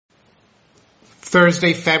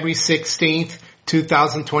Thursday, February 16th,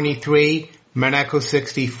 2023, Maneco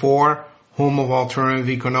 64, home of alternative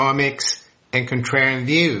economics and contrarian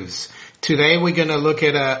views. Today we're going to look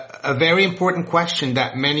at a very important question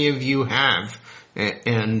that many of you have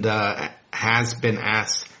and has been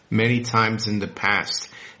asked many times in the past.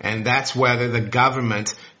 And that's whether the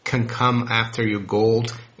government can come after your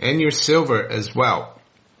gold and your silver as well.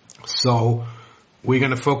 So we're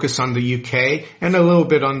going to focus on the UK and a little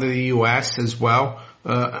bit on the US as well.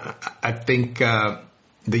 I think the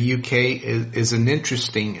UK is an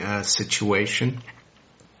interesting situation.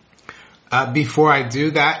 Before I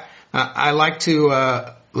do that, I like to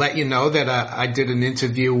let you know that I did an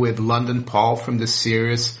interview with London Paul from the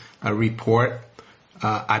Sirius Report.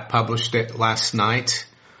 I published it last night,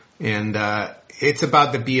 and it's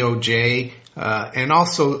about the BOJ and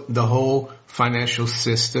also the whole financial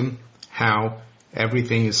system, how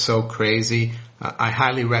everything is so crazy. I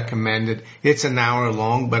highly recommend it. It's an hour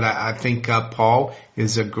long, but I think Paul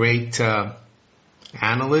is a great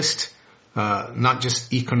analyst, not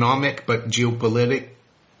just economic, but geopolitic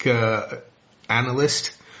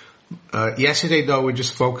analyst. Yesterday, though, we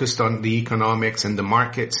just focused on the economics and the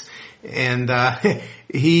markets, and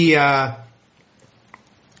he has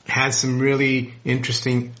some really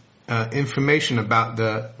interesting information about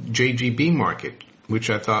the JGB market, which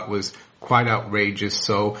I thought was quite outrageous.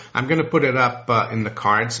 So I'm going to put it up in the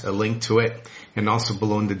cards, a link to it, and also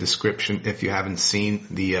below in the description if you haven't seen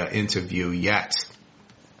the interview yet.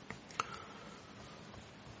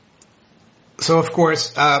 So, of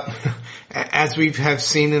course, as we have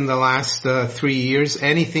seen in the last 3 years,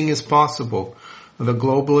 anything is possible. The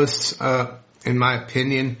globalists, in my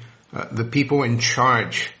opinion, the people in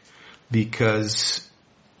charge, because,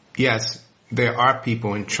 yes, there are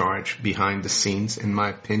people in charge behind the scenes, in my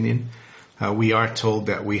opinion. We are told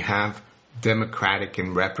that we have democratic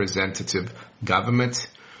and representative government,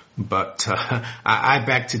 but I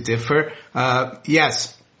beg to differ.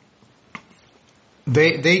 Yes,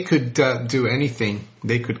 they could do anything.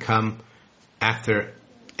 They could come after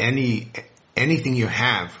anything you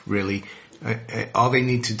have, really. All they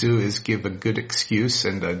need to do is give a good excuse,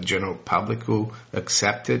 and the general public will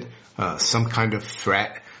accept it, some kind of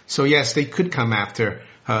threat. So yes, they could come after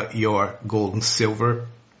your gold and silver.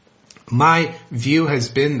 My view has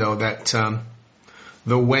been, though, that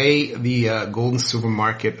the way the gold and silver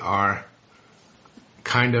market are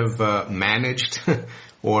kind of managed,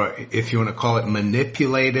 or if you want to call it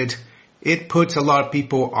manipulated, it puts a lot of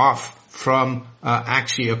people off from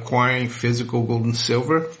actually acquiring physical gold and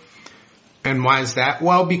silver. And why is that?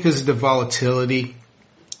 Well, because of the volatility.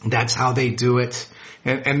 That's how they do it.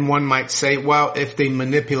 And one might say, well, if they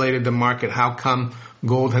manipulated the market, how come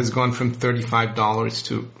gold has gone from $35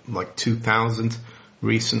 to like $2,000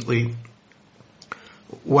 recently?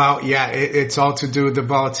 Well, yeah, it's all to do with the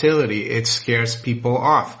volatility. It scares people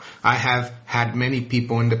off. I have had many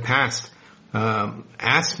people in the past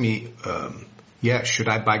ask me, should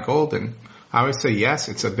I buy gold? And I would say yes,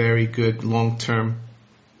 it's a very good long-term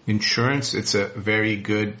insurance. It's a very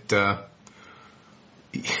good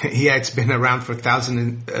it's been around for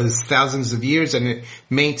thousands of years, and it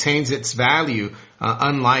maintains its value,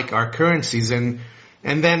 unlike our currencies. And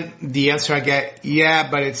then the answer I get,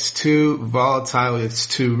 but it's too volatile, it's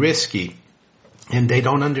too risky. And they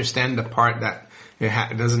don't understand the part that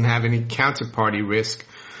it doesn't have any counterparty risk.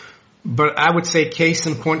 But I would say case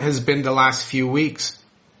in point has been the last few weeks,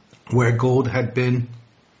 where gold had been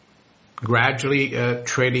gradually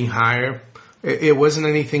trading higher. It wasn't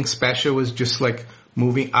anything special. It was just like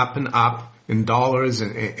moving up and up in dollars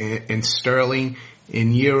and in sterling,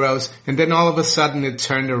 in euros. And then all of a sudden it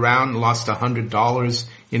turned around, lost $100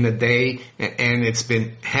 in a day, and it's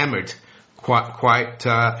been hammered quite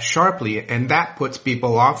sharply. And that puts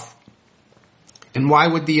people off. And why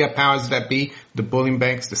would the powers that be, the bullion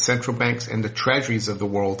banks, the central banks, and the treasuries of the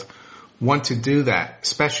world want to do that,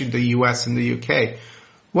 especially the US and the UK?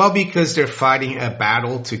 Well, because they're fighting a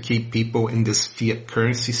battle to keep people in this fiat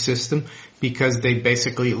currency system, because they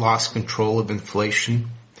basically lost control of inflation,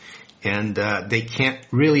 and they can't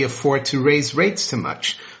really afford to raise rates too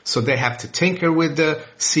much. So they have to tinker with the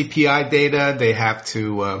CPI data. They have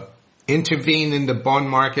to intervene in the bond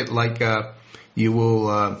market, like you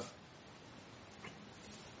will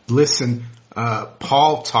listen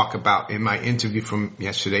Paul talk about in my interview from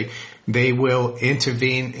yesterday. They will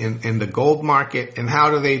intervene in the gold market. And how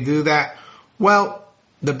do they do that? Well,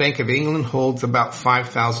 the Bank of England holds about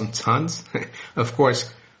 5,000 tons. Of course,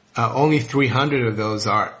 only 300 of those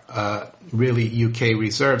are really UK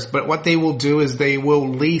reserves. But what they will do is they will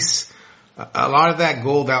lease a lot of that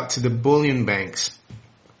gold out to the bullion banks.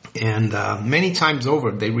 And many times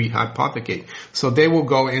over, they rehypothecate. So they will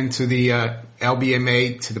go into the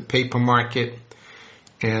LBMA, to the paper market,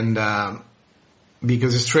 and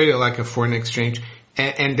because it's traded like a foreign exchange,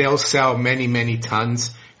 and they'll sell many, many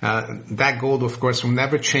tons. That gold, of course, will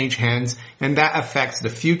never change hands, and that affects the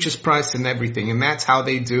futures price and everything, and that's how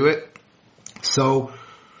they do it. So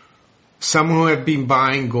some who have been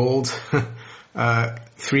buying gold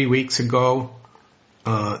 3 weeks ago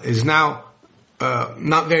is now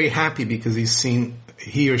not very happy because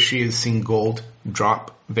he or she has seen gold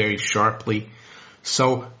drop very sharply.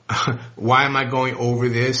 So why am I going over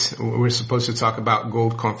this? We're supposed to talk about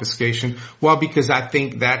gold confiscation. Well, because I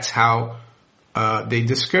think that's how they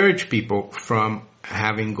discourage people from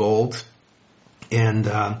having gold. And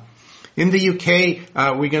in the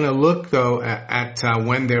UK, we're going to look, though, at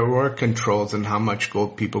when there were controls and how much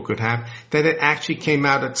gold people could have, that it actually came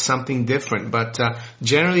out at something different. But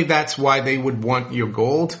generally, that's why they would want your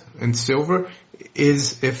gold and silver,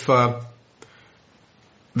 is if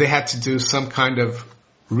they had to do some kind of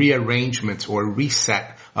rearrangement or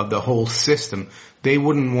reset of the whole system. They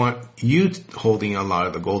wouldn't want you holding a lot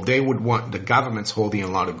of the gold. They would want the governments holding a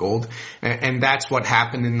lot of gold. And that's what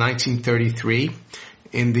happened in 1933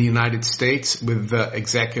 in the United States with the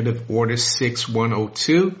Executive Order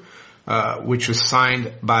 6102, which was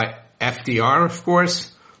signed by FDR, of course,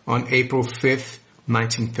 on April 5th,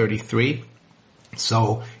 1933.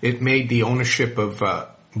 So it made the ownership of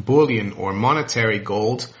bullion or monetary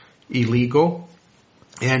gold illegal.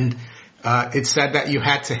 And it said that you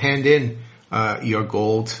had to hand in your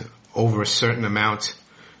gold over a certain amount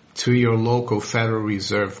to your local Federal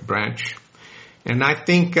Reserve branch. And I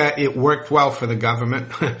think it worked well for the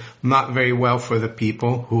government, not very well for the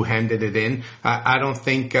people who handed it in. I don't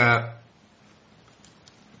think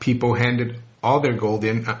people handed all their gold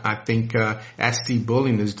in. I think ST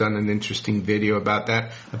Bullion has done an interesting video about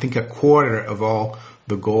that. I think a quarter of all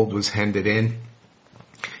the gold was handed in.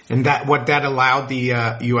 And what that allowed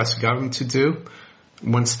the U.S. government to do,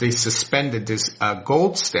 once they suspended this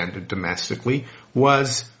gold standard domestically,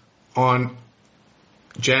 was on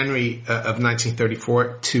January of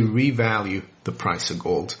 1934 to revalue the price of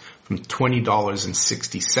gold from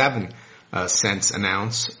 $20.67 an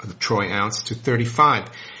ounce, the troy ounce, to $35.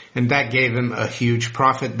 And that gave them a huge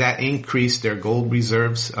profit. That increased their gold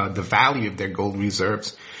reserves, the value of their gold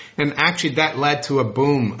reserves. And actually that led to a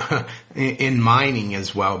boom in mining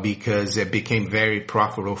as well, because it became very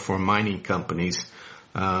profitable for mining companies.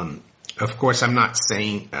 Of course, I'm not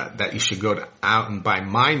saying that you should go out and buy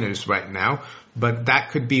miners right now, but that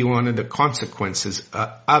could be one of the consequences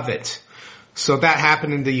of it. So that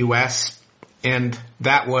happened in the U.S., and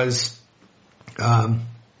that was the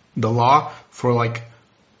law for like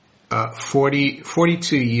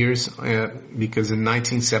 42 years, because in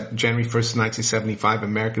January 1st, 1975,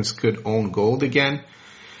 Americans could own gold again.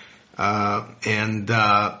 And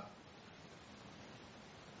the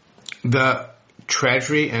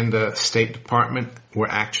Treasury and the State Department were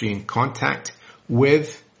actually in contact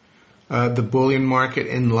with the bullion market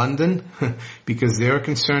in London because they were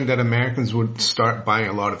concerned that Americans would start buying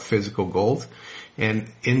a lot of physical gold. And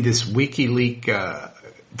in this WikiLeaks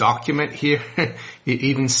document here, it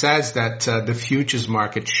even says that the futures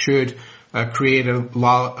market should create a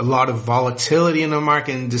lot of volatility in the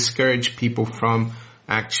market and discourage people from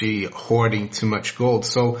actually hoarding too much gold.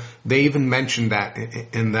 So they even mentioned that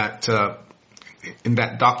in that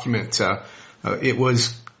document. It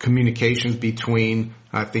was communications between,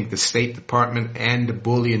 I think, the State Department and the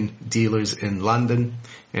bullion dealers in London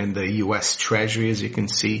and the U.S. Treasury, as you can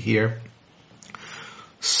see here.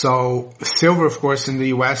 So silver, of course, in the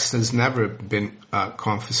U.S. has never been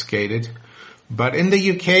confiscated. But in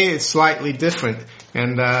the UK, it's slightly different.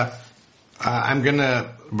 And I'm going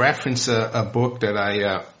to reference a book that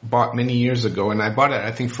I bought many years ago. And I bought it,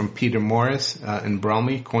 I think, from Peter Morris in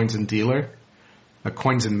Bromley, Coins and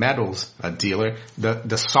Metals dealer.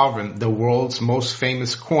 The Sovereign, the world's most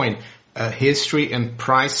famous coin, a history and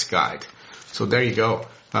price guide. So there you go.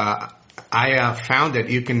 I found it.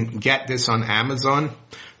 You can get this on Amazon.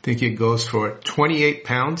 I think it goes for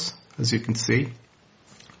 £28, as you can see.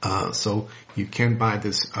 So you can buy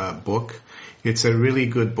this book. It's a really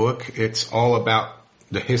good book. It's all about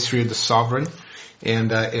the history of the sovereign.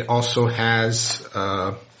 And it also has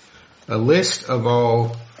a list of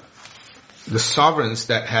all the sovereigns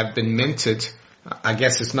that have been minted. I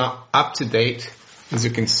guess it's not up to date. As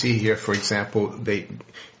you can see here, for example, they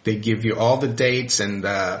give you all the dates and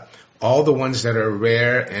all the ones that are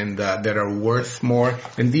rare and that are worth more.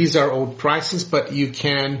 And these are old prices, but you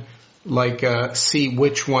can see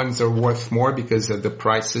which ones are worth more because of the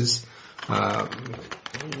prices.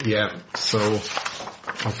 So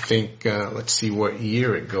I think, let's see what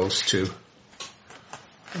year it goes to.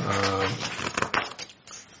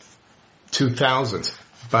 2000.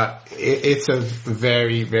 But it's a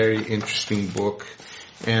very, very interesting book.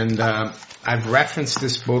 And I've referenced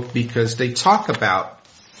this book because they talk about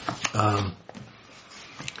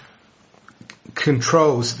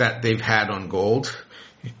controls that they've had on gold.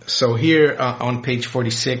 So here on page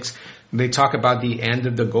 46, they talk about the end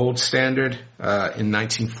of the gold standard in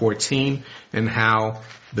 1914 and how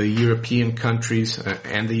the European countries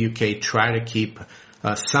and the UK try to keep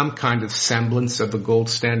some kind of semblance of the gold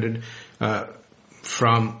standard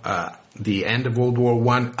from the end of World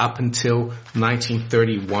War I up until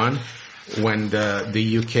 1931, when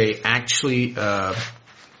the UK actually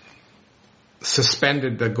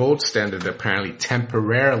suspended the gold standard, apparently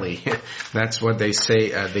temporarily. That's what they say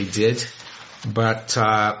they did. But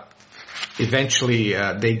eventually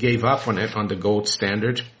they gave up on it, on the gold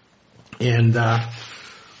standard. And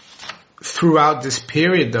throughout this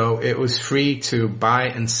period, though, it was free to buy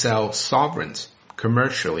and sell sovereigns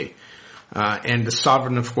commercially. And the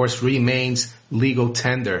sovereign, of course, remains legal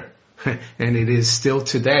tender. And it is still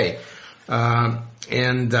today.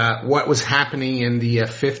 And what was happening in the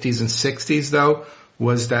 50s and 60s, though,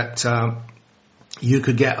 was that you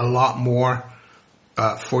could get a lot more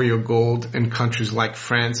for your gold in countries like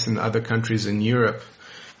France and other countries in Europe.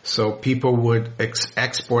 So people would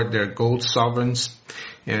export their gold sovereigns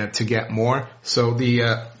to get more. So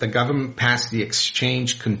the government passed the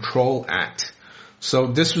Exchange Control Act. So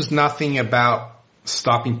this was nothing about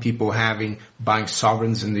stopping people buying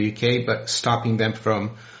sovereigns in the UK, but stopping them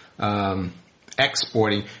from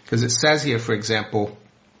exporting. Because it says here, for example,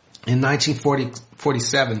 in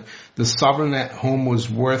 1947, the sovereign at home was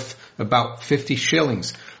worth about 50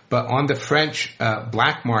 shillings. But on the French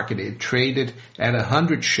black market, it traded at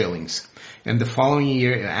 100 shillings. And the following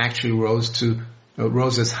year, it actually rose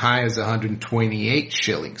as high as 128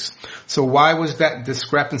 shillings. So why was that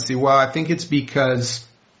discrepancy? Well, I think it's because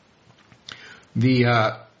the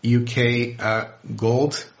UK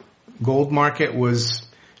gold market was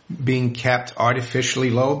being kept artificially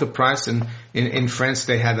low, the price, and in France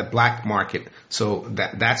they had a black market. So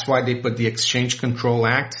that's why they put the Exchange Control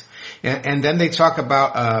Act. And then they talk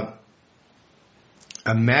about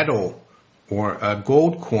a metal or a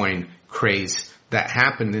gold coin craze that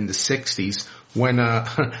happened in the 60s when a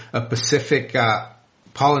Pacific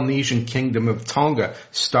Polynesian kingdom of Tonga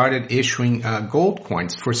started issuing gold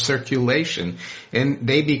coins for circulation, and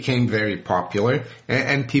they became very popular,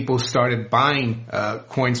 and people started buying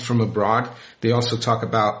coins from abroad. They also talk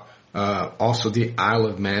about also the Isle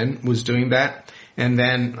of Man was doing that, and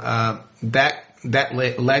then that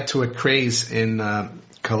led to a craze in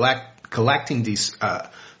collecting these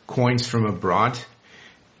coins from abroad,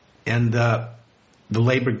 and the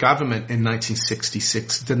Labour government in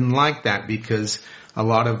 1966 didn't like that because a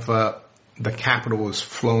lot of the capital was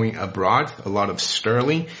flowing abroad, a lot of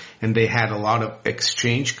sterling, and they had a lot of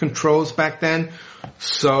exchange controls back then.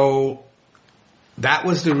 So that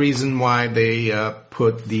was the reason why they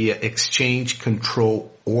put the Exchange Control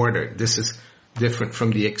Order. This is different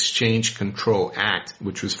from the Exchange Control Act,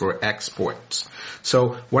 which was for exports.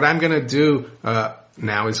 So what I'm going to do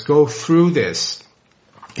now is go through this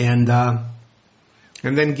and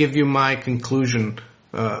then give you my conclusion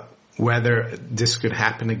whether this could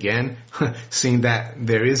happen again, seeing that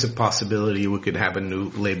there is a possibility we could have a new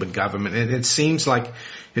Labour government. And it seems like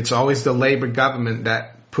it's always the Labour government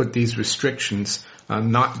that put these restrictions,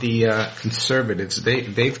 not the Conservatives.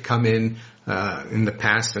 They've come in the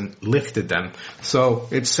past and lifted them. So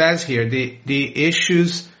it says here, the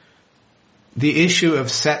issue of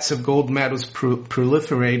sets of gold medals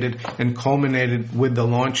proliferated and culminated with the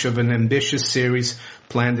launch of an ambitious series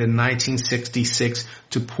planned in 1966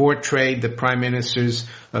 to portray the prime ministers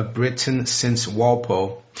of Britain since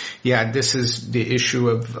Walpole. Yeah, this is the issue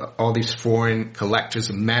of all these foreign collectors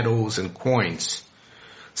of medals and coins.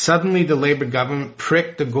 Suddenly, the Labour government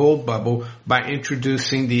pricked the gold bubble by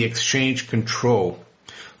introducing the Exchange Control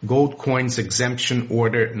Gold Coins Exemption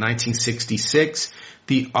Order 1966.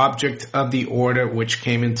 The object of the order, which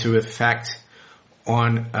came into effect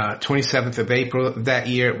on 27th of April that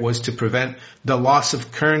year, was to prevent the loss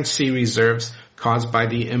of currency reserves caused by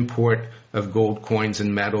the import of gold coins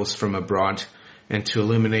and metals from abroad, and to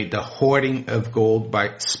eliminate the hoarding of gold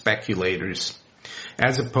by speculators,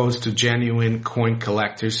 as opposed to genuine coin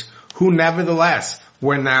collectors, who nevertheless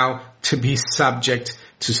were now to be subject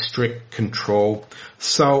to strict control.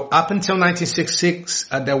 So up until 1966,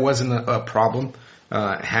 there wasn't a problem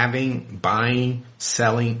buying,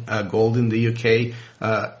 selling gold in the UK,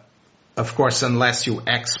 of course, unless you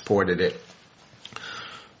exported it.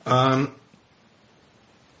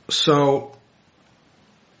 So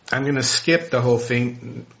I'm going to skip the whole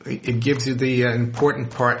thing. It gives you the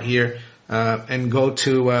important part here. And go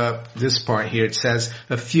to this part here. It says,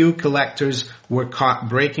 a few collectors were caught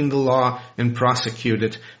breaking the law and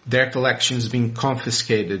prosecuted, their collections being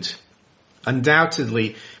confiscated.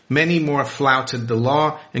 Undoubtedly, many more flouted the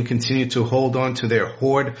law and continued to hold on to their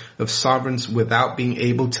hoard of sovereigns without being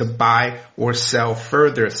able to buy or sell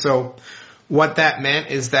further. So what that meant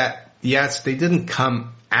is that, yes, they didn't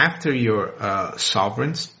come after your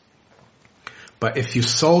sovereigns. But if you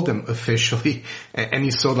sold them officially, and you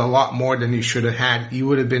sold a lot more than you should have had, you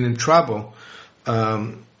would have been in trouble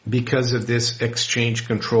because of this exchange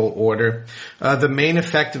control order. The main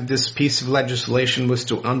effect of this piece of legislation was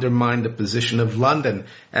to undermine the position of London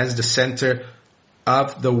as the center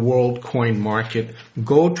of the world coin market.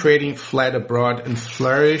 Gold trading fled abroad and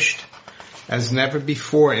flourished as never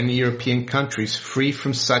before in the European countries, free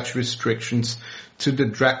from such restrictions to the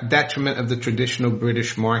detriment of the traditional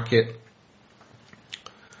British market.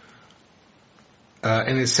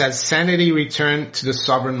 And it says, sanity returned to the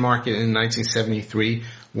sovereign market in 1973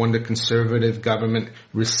 when the Conservative government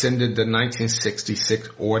rescinded the 1966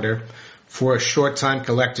 order. For a short time,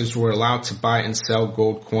 collectors were allowed to buy and sell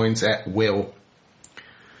gold coins at will.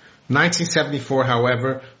 1974,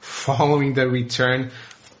 however, following the return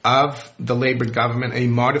of the Labour government, a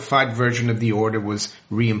modified version of the order was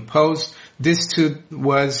reimposed. This too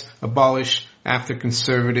was abolished after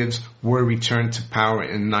Conservatives were returned to power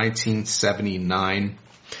in 1979.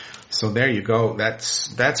 So there you go.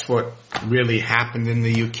 That's what really happened in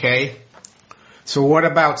the UK. So what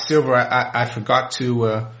about silver? I forgot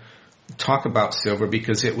to talk about silver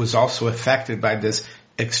because it was also affected by this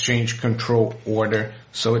exchange control order.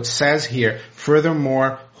 So it says here,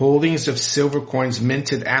 furthermore, holdings of silver coins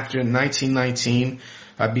minted after 1919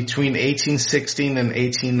 between 1816 and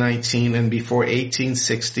 1819 and before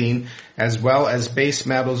 1816, as well as base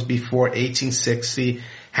metals before 1860,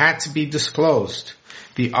 had to be disclosed.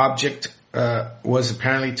 The object was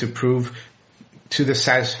apparently to prove to the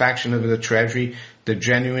satisfaction of the Treasury the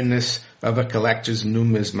genuineness of a collector's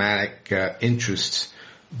numismatic interests.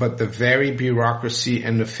 But the very bureaucracy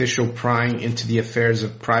and official prying into the affairs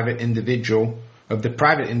of the private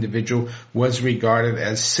individual was regarded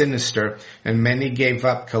as sinister, and many gave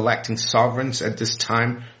up collecting sovereigns at this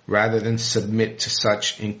time rather than submit to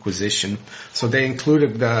such inquisition. So they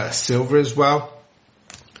included the silver as well.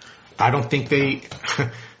 I don't think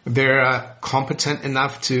they're competent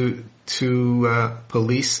enough to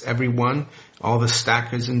police everyone, all the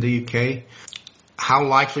stackers in the UK. How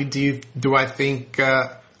likely do I think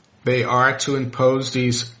they are to impose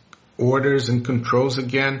these orders and controls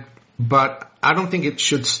again? But I don't think it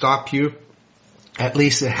should stop you. At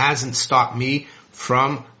least it hasn't stopped me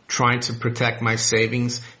from trying to protect my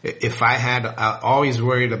savings. If I had always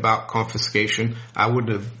worried about confiscation, I would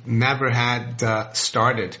have never had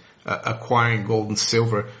started acquiring gold and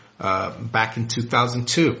silver back in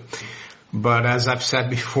 2002. But as I've said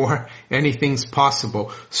before, anything's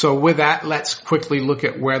possible. So with that, let's quickly look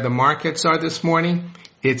at where the markets are this morning.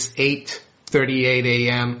 It's 8:38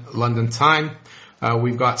 a.m. London time.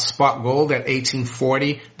 We've got spot gold at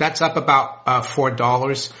 1840. That's up about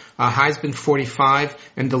 $4. High's been 45,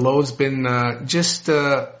 and the low's been just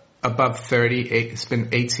above 30. It's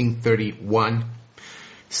been 1831.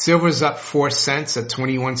 Silver's up 4 cents at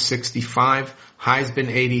 21.65. High's been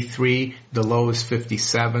 83. The low is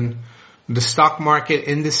 57. The stock market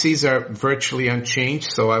indices are virtually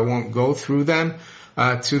unchanged, so I won't go through them.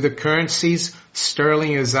 To the currencies,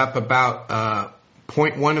 sterling is up about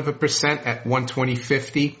 0.1% at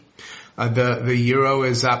 120.50. The euro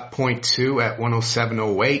is up 0.2 at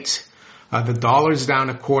 107.08. The dollar's down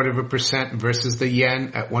 0.25% versus the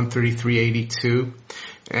yen at 133.82.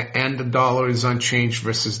 And the dollar is unchanged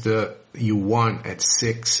versus the yuan at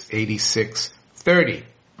 686.30.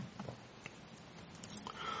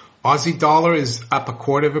 Aussie dollar is up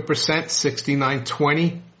 0.25%,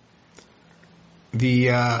 69.20.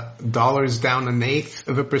 The dollar is down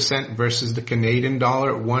 0.125% versus the Canadian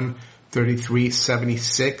dollar at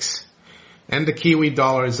 133.76. And the Kiwi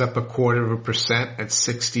dollar is up 0.25% at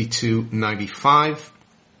 62.95.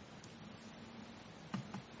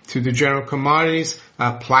 To the general commodities,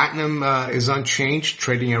 platinum is unchanged,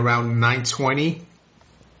 trading around 920.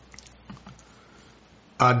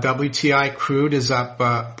 WTI crude is up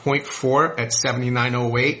 0.4 at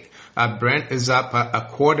 79.08. Brent is up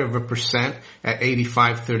 0.25% at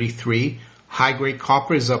 85.33. High-grade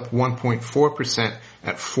copper is up 1.4%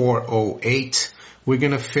 at 4.08. We're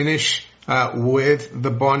going to finish with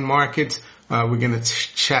the bond market. We're going to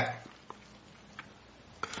check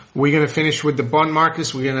We're going to finish with the bond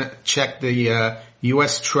markets. We're going to check the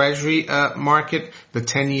U.S. Treasury market. The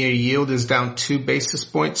 10-year yield is down 2 basis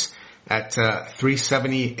points at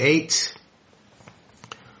 378.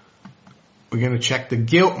 We're going to check the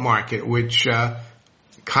gilt market, which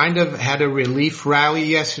kind of had a relief rally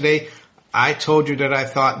yesterday. I told you that I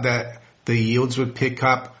thought that the yields would pick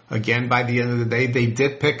up again by the end of the day. They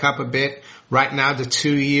did pick up a bit. Right now, the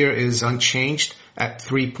 2-year is unchanged at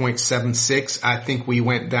 3.76. I think we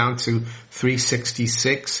went down to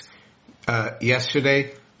 366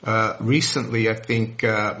 yesterday. Recently, I think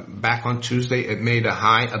back on Tuesday, it made a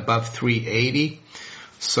high above 380.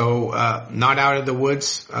 So not out of the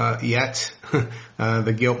woods yet,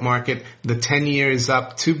 the gilt market. The 10-year is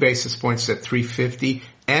up 2 basis points at 350,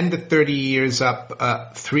 and the 30-year is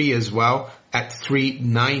up 3 as well at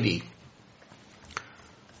 390.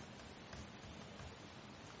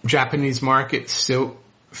 Japanese market still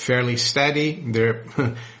fairly steady. They're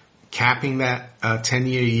capping that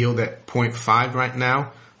 10-year yield at 0.5 right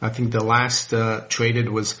now. I think the last traded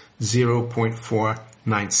was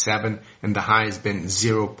 0.497, and the high has been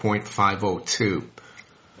 0.502.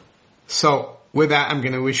 So with that, I'm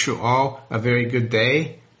going to wish you all a very good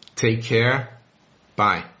day. Take care.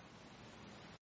 Bye.